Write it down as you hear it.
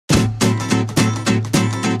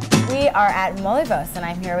are at Lesvos, and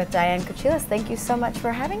I'm here with Diane Kochilas. Thank you so much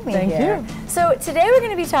for having me here. Thank you. So today we're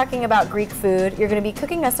going to be talking about Greek food. You're going to be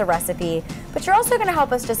cooking us a recipe, but you're also going to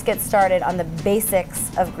help us just get started on the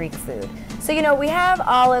basics of Greek food. So, you know, we have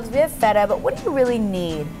olives, we have feta, but what do you really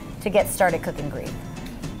need to get started cooking Greek?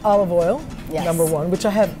 Olive oil, yes. number one, which I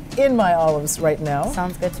have in my olives right now.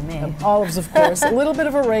 Sounds good to me. Olives, of course. A little bit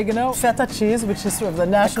of oregano, feta cheese, which is sort of the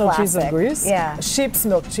national cheese of Greece. Yeah. Sheep's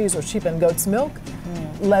milk cheese or sheep and goat's milk.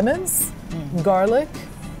 Lemons, garlic,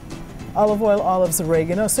 olive oil, olives,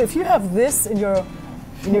 oregano. So if you have this in your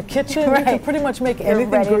kitchen, right. You can pretty much make anything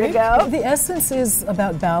ready Greek. To go. The essence is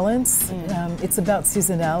about balance. It's about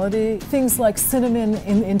seasonality. Things like cinnamon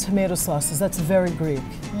in tomato sauces, that's very Greek.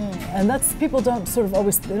 And that's, people don't sort of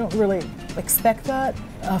always, they don't really expect that.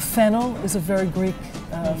 Fennel is a very Greek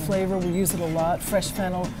flavor. We use it a lot, fresh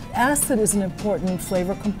fennel. Acid is an important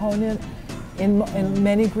flavor component in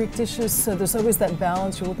many Greek dishes, so there's always that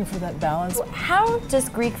balance. You're looking for that balance. How does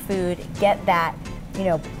Greek food get that, you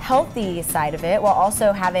know, healthy side of it while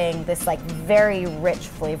also having this like very rich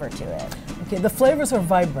flavor to it? Okay, the flavors are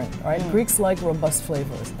vibrant, right? Greeks like robust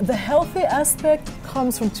flavors. The healthy aspect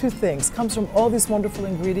comes from two things. Comes from all these wonderful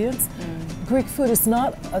ingredients. Greek food is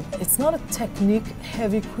it's not a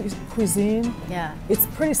technique-heavy cuisine. Yeah. It's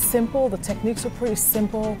pretty simple. The techniques are pretty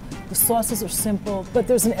simple. The sauces are simple. But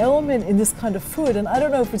there's an element in this kind of food, and I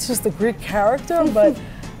don't know if it's just the Greek character, but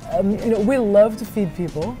you know, we love to feed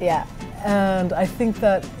people. Yeah. And I think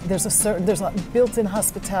that there's a built-in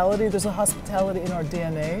hospitality. There's a hospitality in our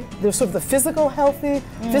DNA. There's sort of the physical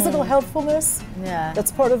healthfulness. Yeah.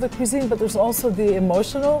 That's part of the cuisine, but there's also the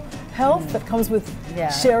emotional health that comes with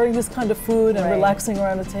sharing this kind of food and relaxing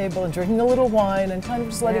around a table and drinking a little wine and kind of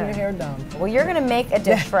just letting your hair down. Well, you're going to make a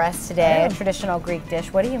dish for us today, a traditional Greek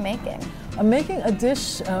dish. What are you making? I'm making a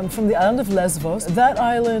dish from the island of Lesvos. That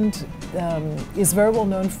island is very well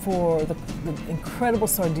known for the incredible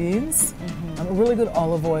sardines, a really good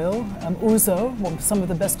olive oil, ouzo. Well, some of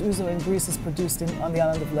the best ouzo in Greece is produced on the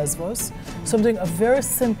island of Lesvos. So I'm doing a very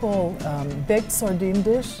simple baked sardine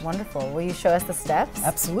dish. Wonderful. Will you show us the steps?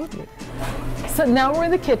 Absolutely. So now we're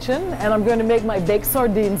in the kitchen, and I'm going to make my baked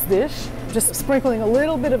sardines dish. Just sprinkling a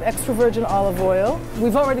little bit of extra virgin olive oil.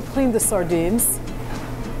 We've already cleaned the sardines.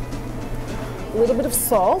 A little bit of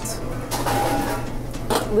salt,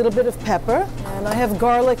 a little bit of pepper, and I have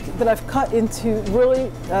garlic that I've cut into really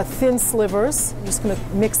thin slivers. I'm just going to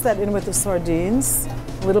mix that in with the sardines.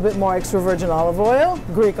 A little bit more extra virgin olive oil,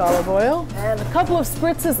 Greek olive oil, and a couple of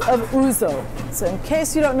spritzes of ouzo. So in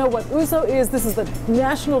case you don't know what ouzo is, this is the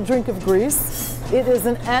national drink of Greece. It is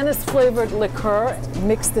an anise-flavored liqueur.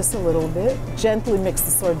 Mix this a little bit, gently mix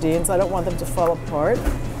the sardines. I don't want them to fall apart.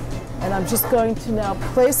 And I'm just going to now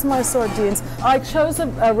place my sardines. I chose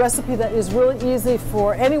a recipe that is really easy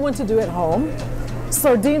for anyone to do at home.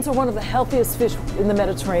 Sardines are one of the healthiest fish in the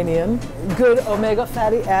Mediterranean. Good omega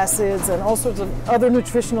fatty acids and all sorts of other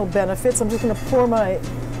nutritional benefits. I'm just going to pour my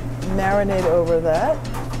marinade over that.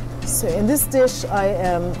 So in this dish, I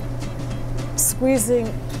am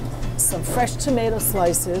squeezing some fresh tomato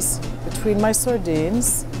slices between my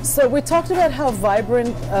sardines. So we talked about how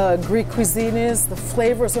vibrant Greek cuisine is. The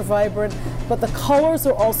flavors are vibrant, but the colors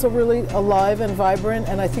are also really alive and vibrant,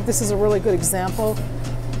 and I think this is a really good example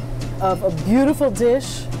of a beautiful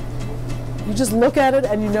dish. You just look at it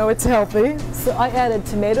and you know it's healthy. So I added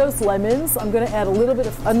tomatoes, lemons. I'm going to add a little bit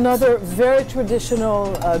of another very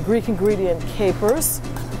traditional Greek ingredient, capers,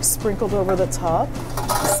 sprinkled over the top.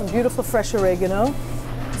 Some beautiful fresh oregano.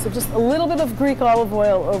 So just a little bit of Greek olive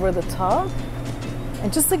oil over the top.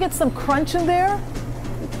 And just to get some crunch in there,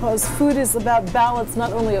 because food is about balance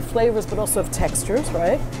not only of flavors but also of textures,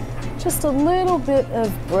 right? Just a little bit of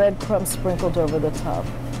breadcrumb sprinkled over the top.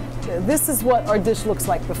 This is what our dish looks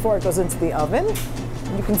like before it goes into the oven.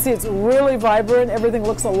 You can see it's really vibrant, everything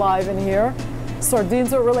looks alive in here.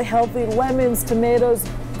 Sardines are really healthy, lemons, tomatoes,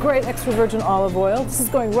 great extra virgin olive oil. This is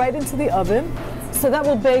going right into the oven. So that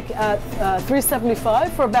will bake at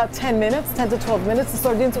 375 for about 10 minutes, 10 to 12 minutes. The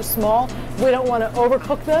sardines are small. We don't want to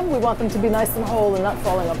overcook them. We want them to be nice and whole and not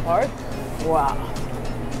falling apart. Wow,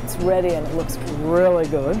 it's ready and it looks really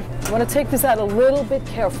good. I want to take this out a little bit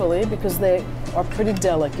carefully because they are pretty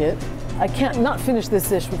delicate. I can't not finish this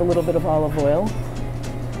dish with a little bit of olive oil.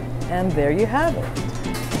 And there you have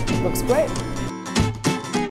it. Looks great.